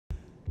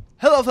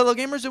Hello fellow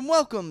gamers and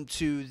welcome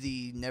to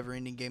the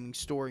Never-Ending Gaming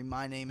Story.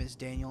 My name is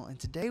Daniel and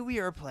today we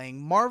are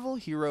playing Marvel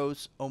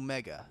Heroes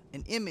Omega,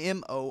 an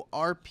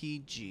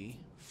MMORPG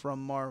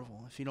from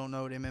Marvel. If you don't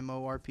know what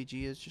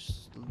MMORPG is,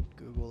 just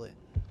Google it.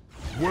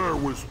 Where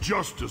was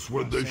justice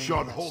when they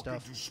shot Hulk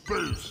into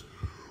space?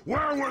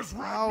 Where was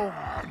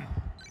Redman?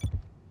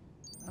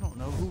 I don't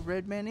know who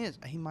Redman is.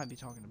 He might be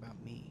talking about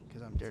me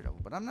because I'm Daredevil,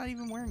 but I'm not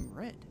even wearing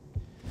red.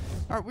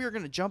 Alright, we are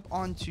going to jump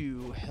on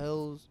to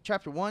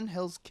Chapter 1,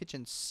 Hell's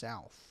Kitchen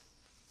South.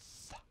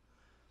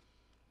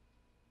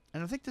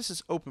 And I think this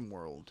is open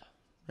world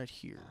right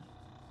here.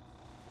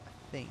 I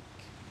think.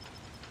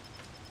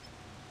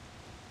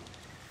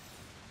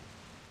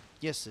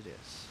 Yes, it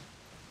is.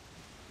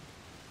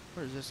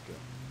 Where does this go?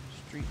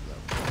 Street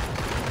level.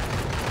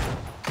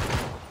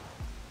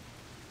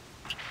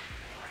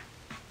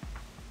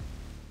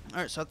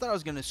 Alright, so I thought I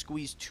was going to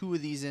squeeze 2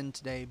 of these in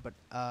today, but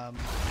I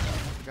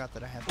forgot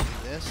that I have to do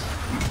this.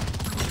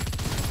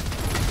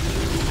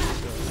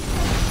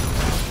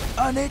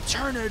 So, an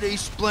Eternity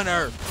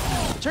Splinter!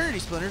 Eternity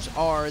Splinters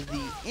are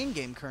the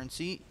in-game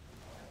currency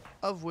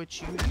of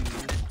which you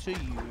use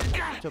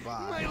to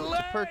buy,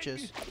 to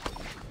purchase.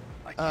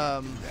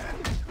 I know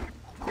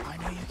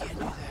you can't do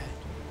that.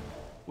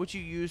 Which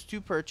you use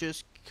to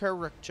purchase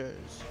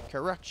characters,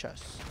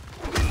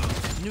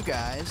 new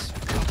guys.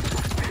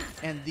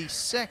 And the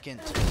second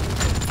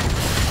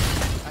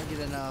I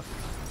get enough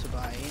to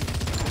buy anything,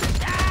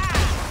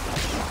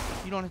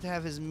 you don't have to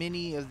have as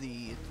many of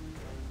the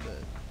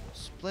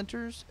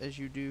splinters as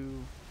you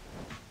do.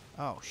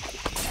 Oh shit!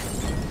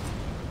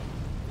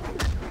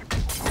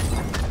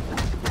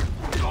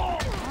 Why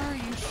are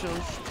you so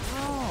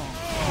strong?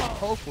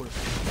 Hulk would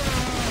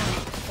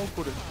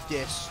have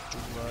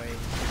destroyed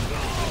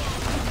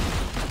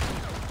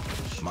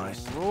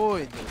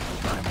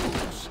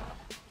those.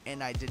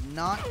 And I did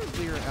not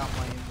clear out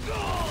my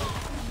inventory,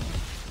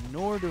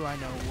 nor do I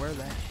know where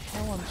the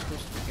hell I'm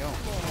supposed to be going.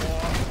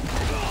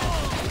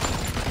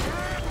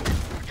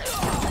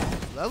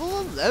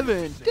 Level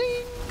 11!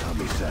 Ding! I'll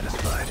be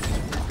satisfied.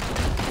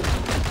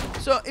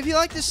 So, if you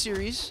like this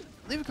series,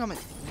 leave a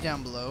comment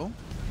down below.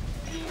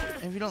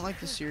 And if you don't like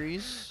this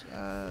series,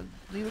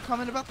 leave a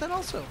comment about that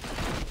also.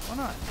 Why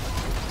not?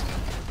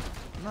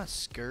 I'm not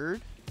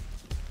scared.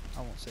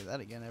 I won't say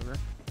that again ever.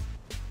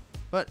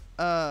 But,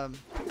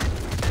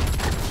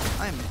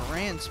 I am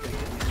brand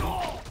spanking new.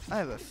 I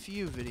have a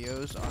few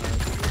videos on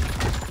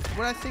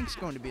what I think is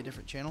going to be a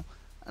different channel.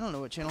 I don't know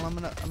what channel I'm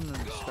gonna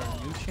start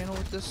a new channel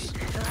with this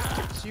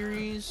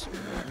series.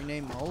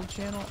 Rename my old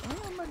channel. I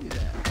might do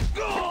that.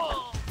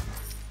 I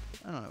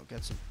don't know.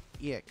 Got some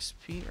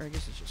EXP, or I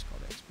guess it's just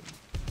called XP.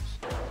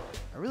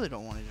 I really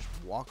don't want to just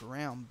walk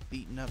around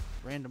beating up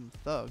random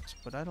thugs,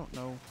 but I don't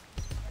know.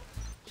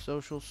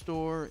 Social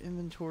store,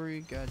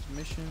 inventory, guides,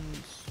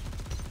 missions.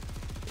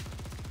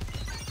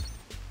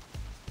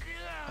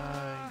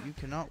 You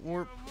cannot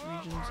warp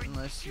regions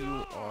unless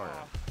you are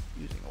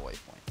using a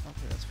waypoint.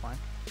 Okay, that's fine.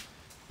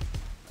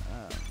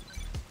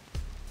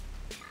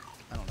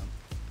 I don't know.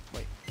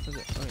 Wait, what is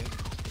it? Okay.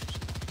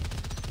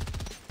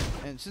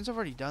 And since I've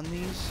already done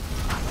these,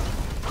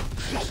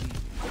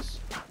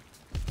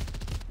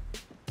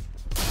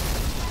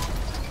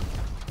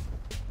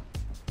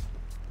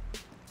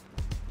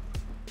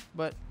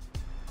 but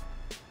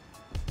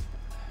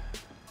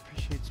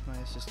appreciates my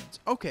assistance.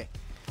 Okay,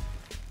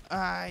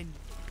 I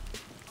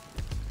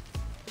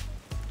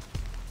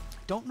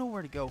don't know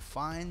where to go.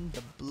 Find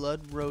the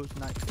Blood Rose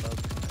nightclub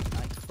in the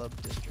nightclub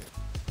district.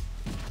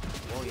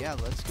 Well, yeah,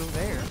 let's go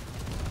there.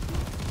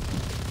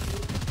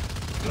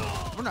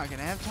 We're not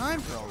gonna have time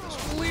for all this.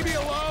 Leave me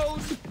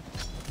alone!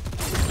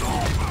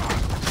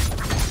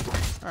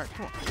 Alright,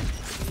 come on.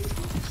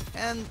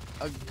 And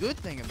a good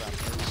thing about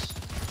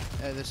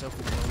this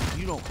open world,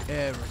 you don't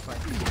ever fight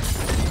people.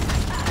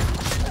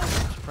 I'm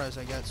surprised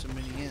I got so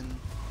many in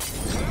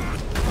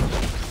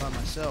by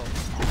myself.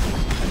 I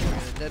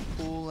got a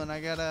Deadpool and I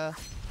got a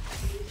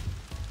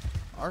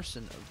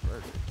arson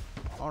avert.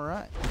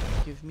 Alright,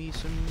 give me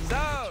some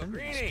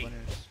Eternity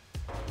Splinters.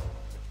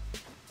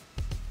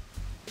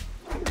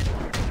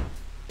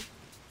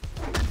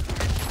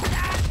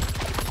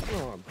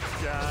 Oh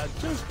God,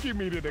 just give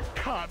me to the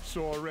cops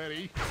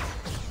already.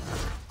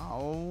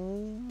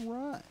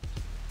 Alright.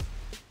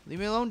 Leave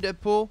me alone,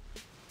 Deadpool.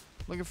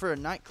 Looking for a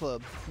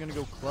nightclub. I'm gonna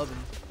go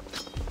clubbing.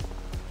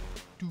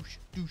 Douche,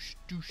 douche,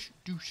 douche,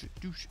 douche,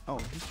 douche. Oh,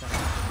 he's trying to...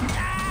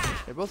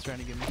 They're both trying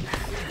to get me.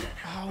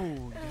 Oh,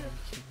 you gotta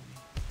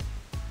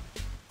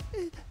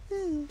be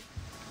kidding me.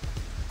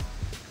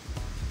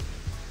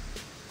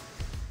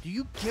 Do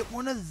you get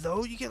one of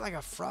those? You get like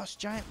a frost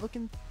giant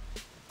looking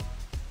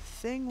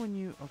thing when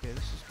you... Okay,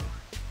 this is good.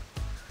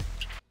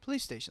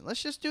 Police station.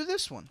 Let's just do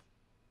this one.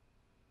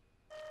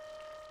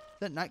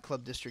 That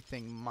nightclub district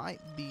thing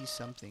might be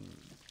something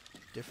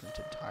different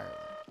entirely.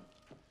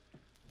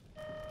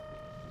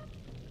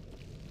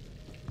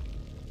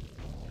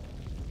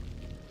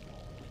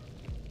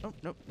 Nope,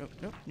 nope, nope,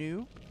 nope,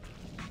 new.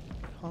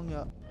 Hung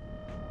up.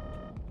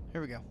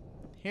 Here we go.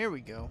 Here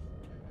we go.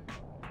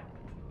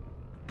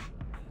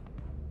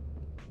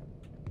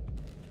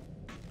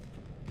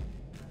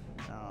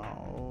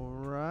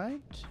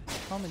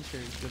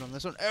 commentary is good on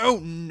this one. Oh,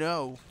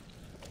 no.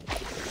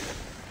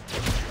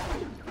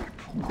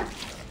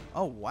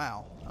 Oh,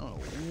 wow. I don't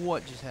know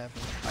what just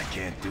happened. I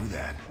can't do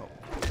that. Oh.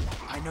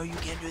 I know you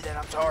can't do that.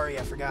 I'm sorry.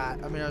 I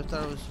forgot. I mean, I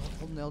thought it was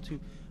holding L2.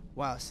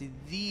 Wow. See,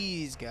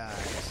 these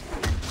guys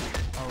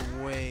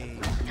are way...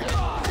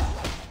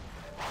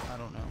 I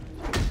don't know.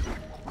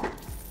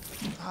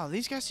 Wow,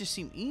 these guys just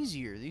seem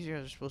easier. These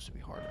guys are supposed to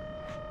be harder.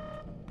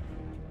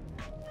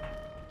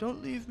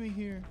 Don't leave me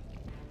here.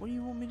 What do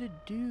you want me to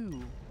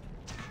do?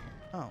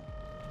 Oh.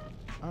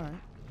 Alright.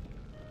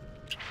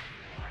 Let's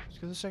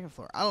go to the second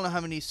floor. I don't know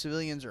how many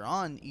civilians are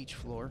on each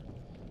floor,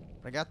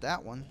 but I got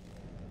that one.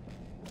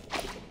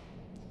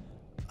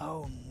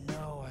 Oh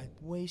no, I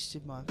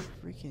wasted my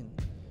freaking...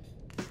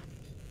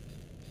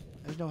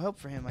 There's no help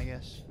for him, I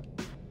guess.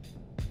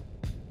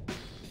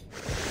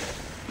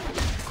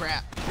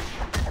 Crap.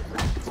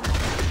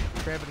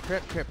 Crappity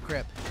crap, crap,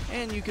 crap.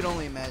 And you can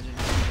only imagine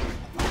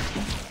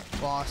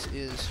boss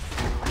is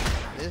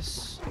for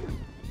this.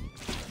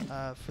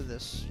 For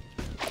this.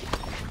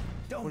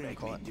 Don't What do you make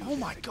call me it? do Oh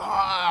my this.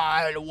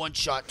 god! One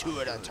shot,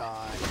 two at a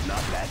time.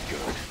 Not that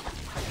good.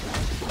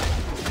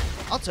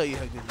 I'll tell you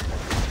how good you are.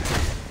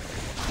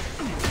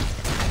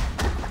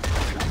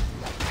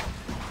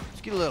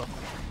 Let's get a little.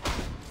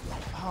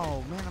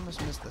 Oh man, I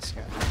must miss this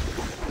guy.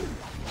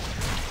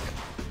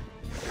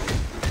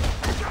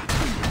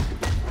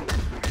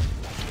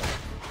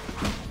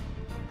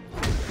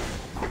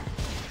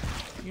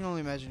 You can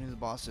only imagine who the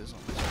boss is on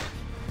this one.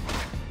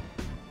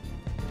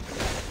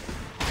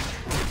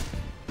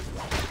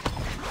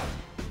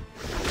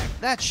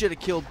 That should have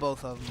killed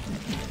both of them.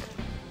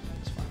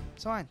 It's fine.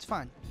 It's fine. It's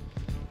fine.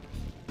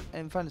 I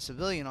didn't find a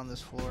civilian on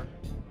this floor.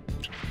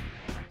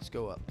 Let's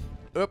go up.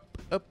 Up,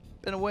 up,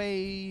 and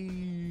away.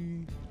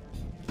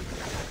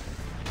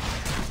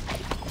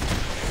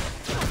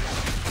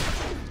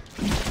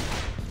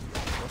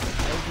 What the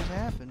hell just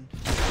happened?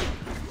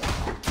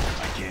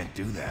 I can't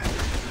do that.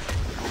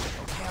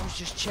 Okay, I was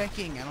just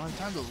checking. I don't have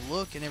time to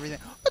look and everything.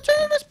 A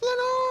turn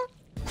splinter!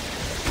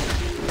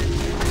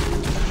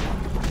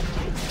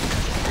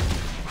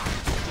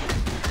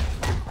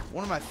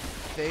 One of my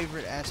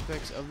favorite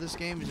aspects of this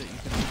game is that you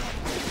can,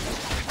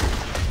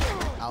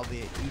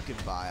 albeit you can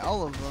buy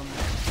all of them.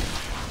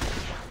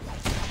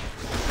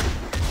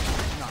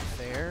 Not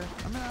fair.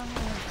 I mean, I don't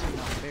know if it's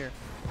not fair.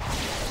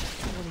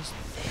 What is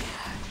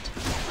that?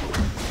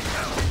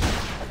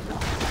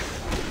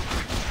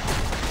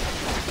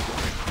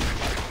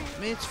 I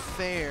mean, it's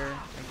fair,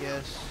 I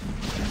guess.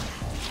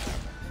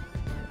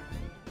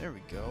 There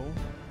we go.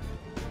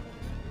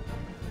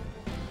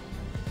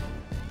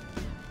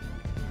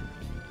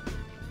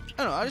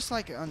 I don't know, I just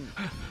like on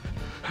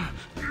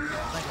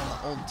the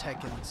old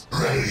Tekkens.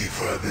 Ready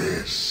for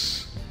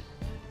this?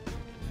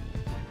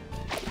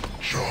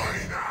 Join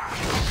us.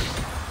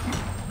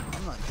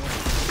 I'm not doing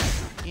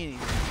anything.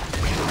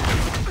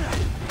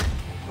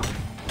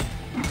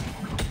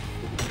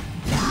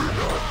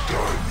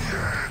 Done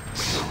yet.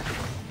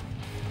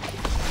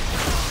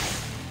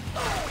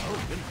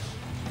 Oh goodness.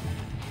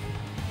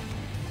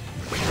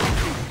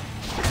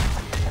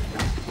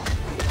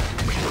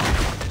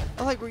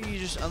 I like where you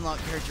just unlock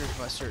characters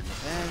by certain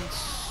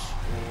events,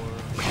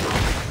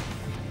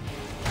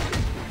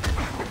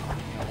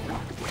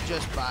 or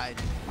just by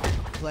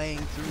playing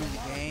through the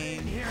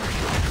game.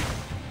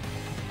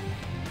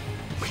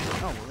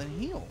 Oh, well then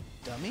heal,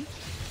 dummy.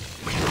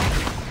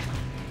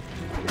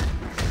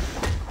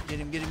 Get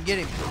him, get him, get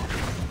him.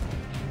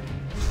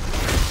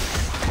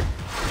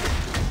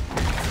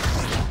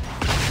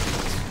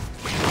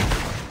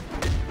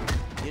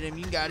 Get him,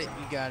 you got it,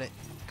 you got it.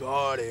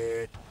 Got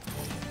it.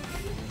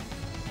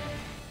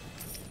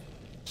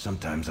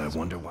 Sometimes I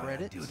wonder why I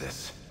Credits. do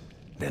this.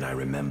 Then I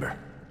remember.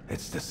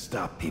 It's to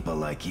stop people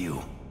like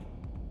you.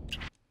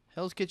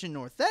 Hell's Kitchen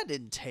North. That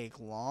didn't take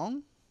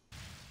long.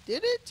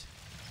 Did it?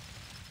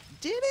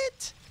 Did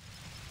it?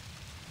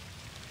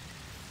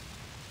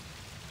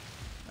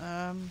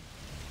 So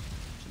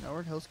now we're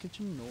at Hell's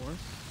Kitchen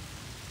North.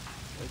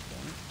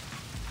 Waypoint.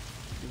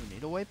 Do we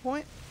need a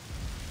waypoint?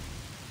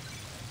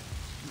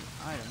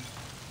 Item.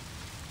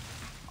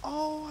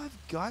 Oh, I've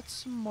got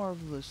some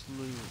marvelous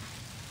loot.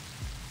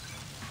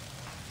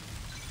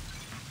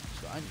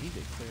 So I need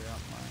to clear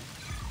out my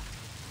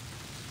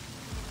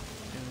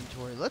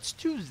inventory. Let's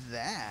do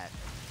that.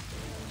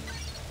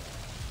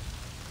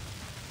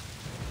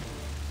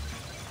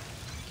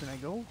 Can I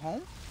go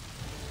home?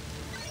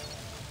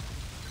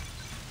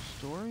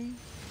 Story?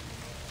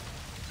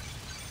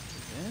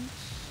 Events?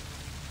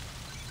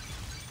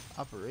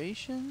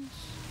 Operations?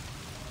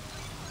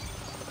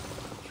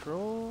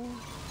 Control?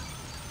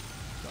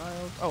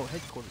 Files? Oh,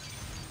 headquarters.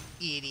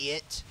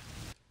 Idiot.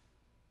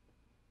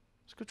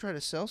 Let's go try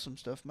to sell some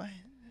stuff. My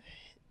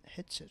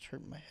headset's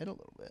hurting my head a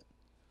little bit.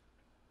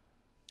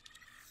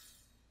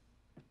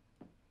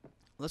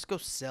 Let's go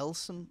sell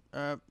some,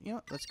 you know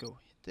what? Let's go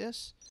hit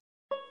this.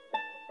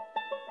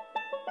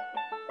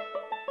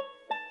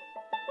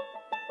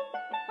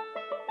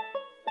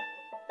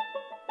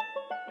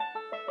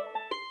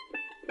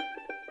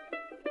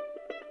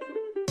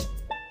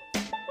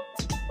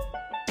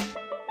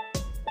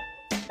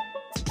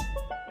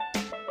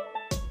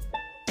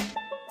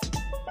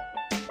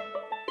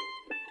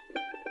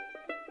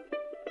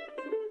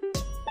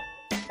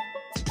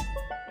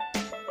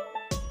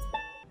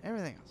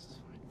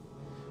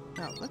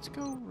 Now, let's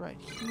go right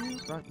here.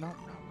 Right, not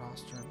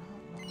roster,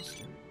 not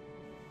roster.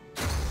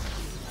 Let's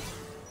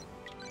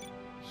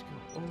go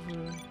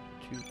over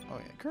to, oh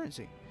yeah,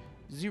 currency.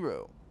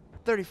 0,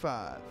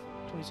 35,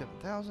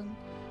 27,000.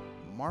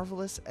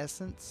 Marvelous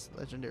Essence,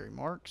 Legendary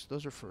Marks.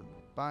 Those are for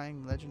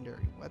buying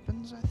legendary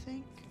weapons, I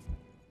think.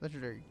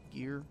 Legendary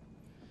gear.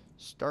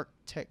 Stark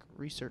Tech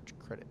Research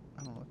Credit.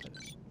 I don't know what that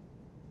is.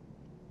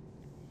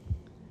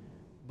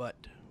 But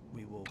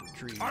we will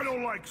retrieve. I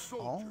don't like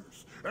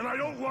soldiers, and I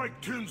don't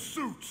like tin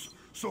suits,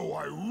 so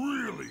I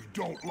really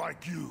don't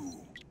like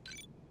you.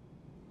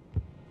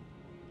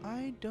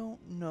 I don't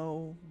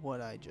know what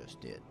I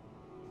just did.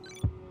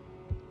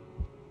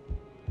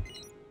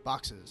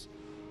 Boxes.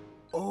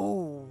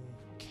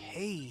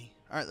 Okay.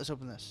 Alright, let's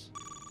open this.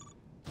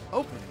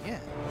 Open, yeah.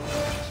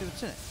 Let's see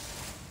what's in it.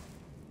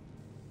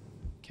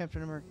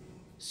 Captain America.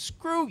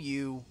 Screw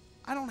you.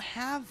 I don't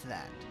have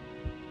that.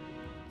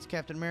 It's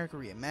Captain America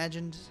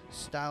reimagined,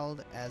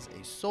 styled as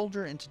a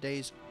soldier in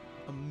today's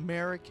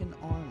American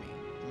Army.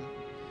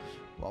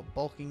 While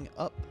bulking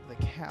up the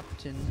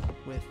captain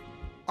with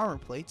armor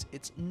plates,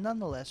 it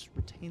nonetheless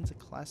retains a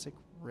classic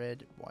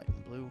red, white,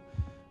 and blue,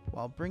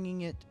 while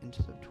bringing it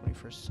into the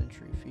 21st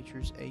century.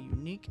 Features a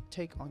unique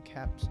take on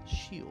Cap's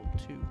shield,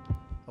 too.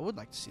 I would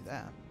like to see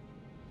that.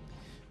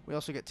 We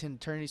also get 10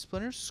 Eternity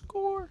Splinters.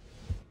 Score!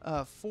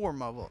 4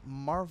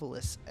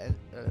 Marvelous...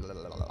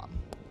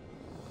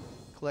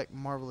 Collect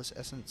Marvelous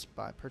Essence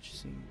by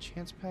purchasing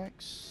chance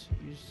packs.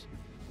 Use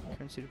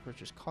currency to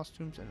purchase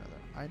costumes and other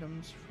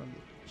items from the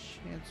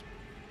chance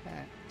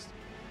packs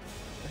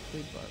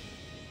directly by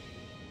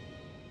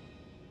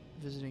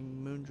visiting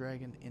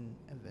Moondragon in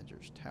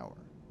Avengers Tower.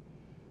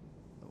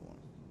 The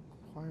one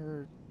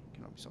acquired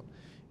cannot be sold.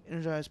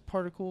 Energized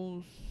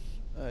particles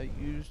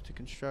used to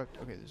construct.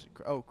 Okay, this is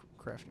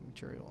crafting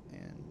material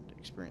and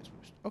experience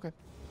boost. Okay.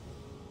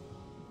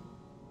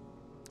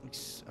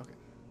 Okay.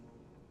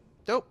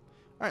 Dope.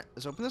 All right,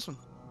 let's open this one.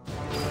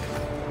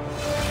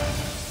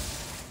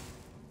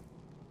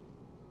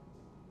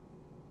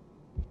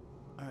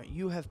 All right,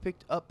 you have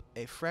picked up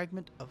a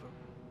fragment of a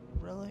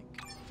relic.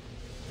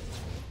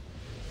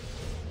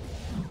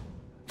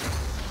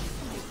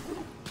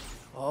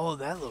 Oh,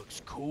 that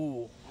looks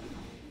cool.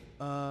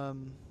 What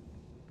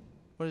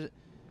is it?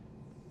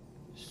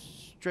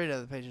 Straight out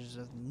of the pages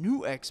of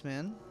New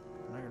X-Men.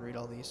 I'm not gonna read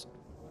all these.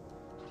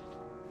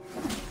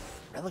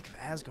 Relic of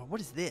Asgard. What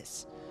is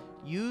this?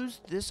 Use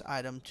this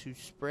item to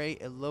spray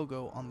a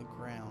logo on the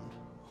ground.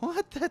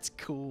 What? That's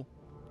cool.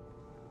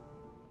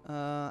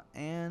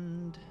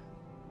 And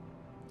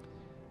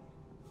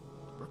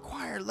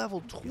require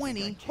level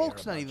 20.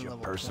 Hulk's not even level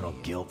 20. Personal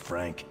guilt,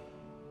 Frank.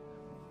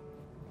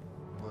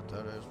 But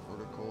that is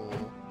pretty cool.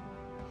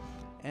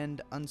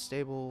 And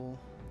unstable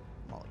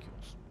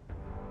molecules.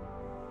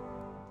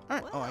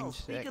 Alright, I can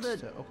use X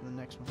to open the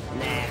next one.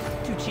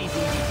 Nah, too cheesy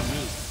for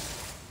me.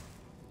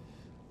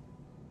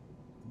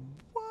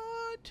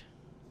 What?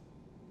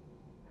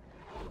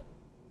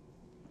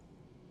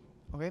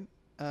 Okay,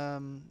 I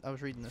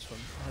was reading this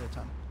one ahead of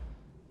time.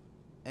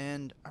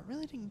 And I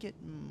really didn't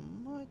get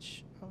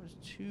much. I was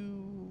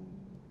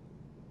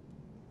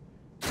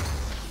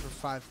for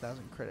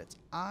 5,000 credits.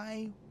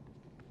 I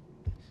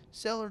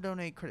sell or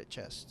donate credit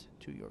chest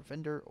to your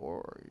vendor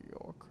or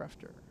your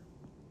crafter.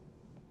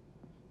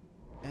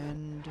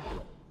 And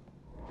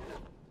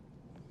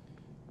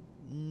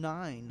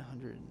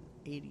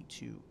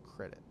 982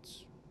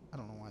 credits. I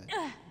don't know why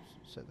I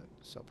said that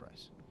sell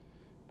price,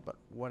 but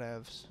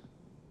whatevs.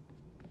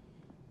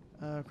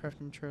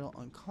 Crafting material,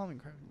 uncommon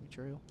crafting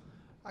material.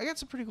 I got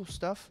some pretty cool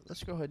stuff.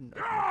 Let's go ahead and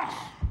open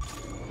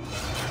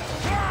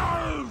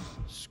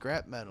this.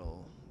 Scrap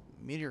metal,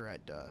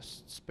 meteorite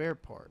dust, spare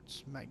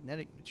parts,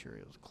 magnetic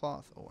materials,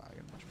 cloth. Oh wow, I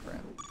got a bunch of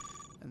crap.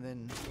 And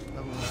then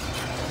level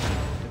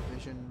 1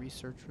 division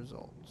research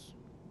results.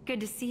 Good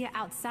to see you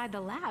outside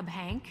the lab,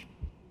 Hank.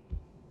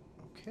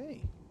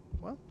 Okay,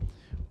 well,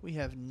 we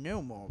have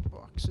no more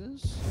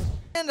boxes.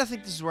 And I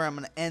think this is where I'm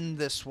going to end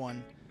this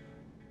one.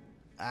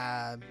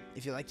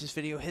 If you like this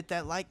video, hit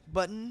that like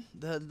button,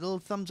 the little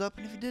thumbs up,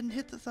 and if you didn't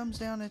hit the thumbs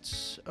down,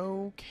 it's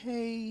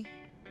okay.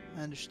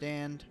 I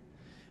understand.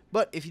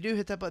 But if you do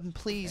hit that button,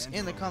 please,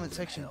 in the comment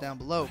section down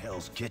below,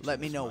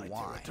 let me know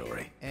why.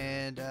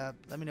 And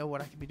let me know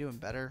what I could be doing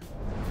better.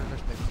 Or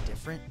maybe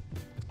different.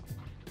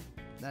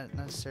 Not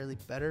necessarily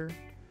better.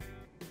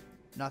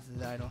 Not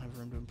that I don't have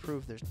room to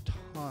improve. There's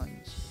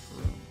tons of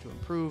room to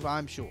improve,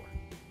 I'm sure.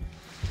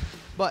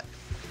 But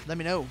let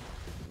me know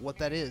what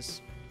that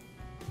is.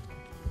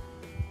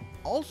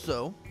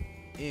 Also,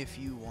 if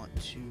you want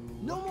to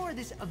No more of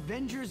this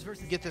Avengers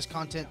versus get this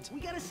content We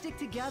gotta stick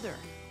together.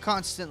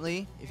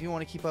 constantly, if you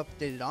want to keep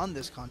updated on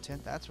this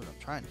content, that's what I'm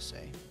trying to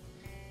say.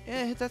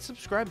 Yeah, hit that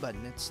subscribe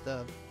button. It's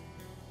the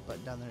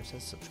button down there that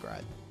says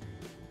subscribe.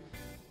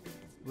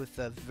 With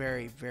a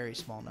very, very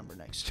small number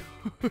next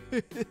to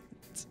it.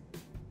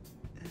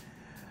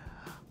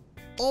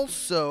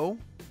 Also,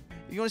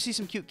 if you want to see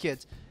some cute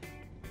kids,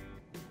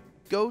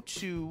 go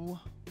to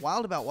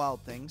Wild About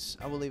Wild Things.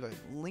 I will leave a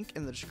link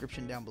in the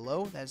description down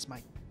below. That is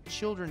my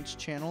children's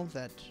channel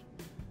that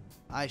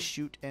I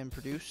shoot and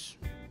produce.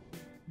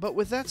 But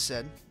with that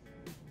said,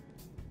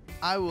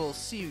 I will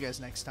see you guys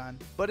next time.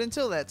 But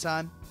until that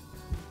time,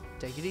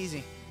 take it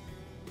easy.